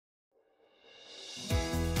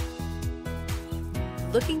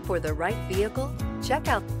Looking for the right vehicle? Check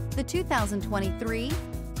out the 2023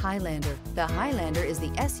 Highlander. The Highlander is the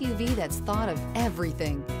SUV that's thought of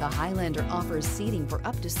everything. The Highlander offers seating for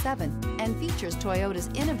up to 7 and features Toyota's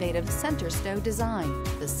innovative center stow design.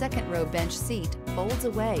 The second row bench seat folds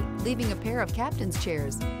away, leaving a pair of captain's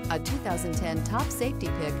chairs. A 2010 top safety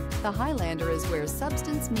pick, the Highlander is where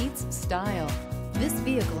substance meets style. This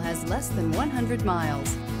vehicle has less than 100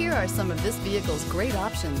 miles. Here are some of this vehicle's great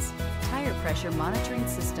options: tire pressure monitoring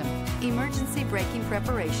system, emergency braking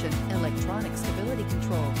preparation, electronic stability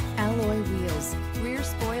control, alloy wheels, rear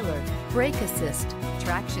spoiler, brake assist,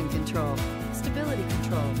 traction control, stability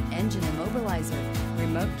control, engine immobilizer,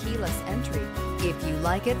 remote keyless entry. If you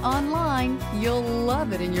like it online, you'll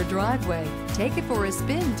love it in your driveway. Take it for a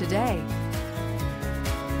spin today.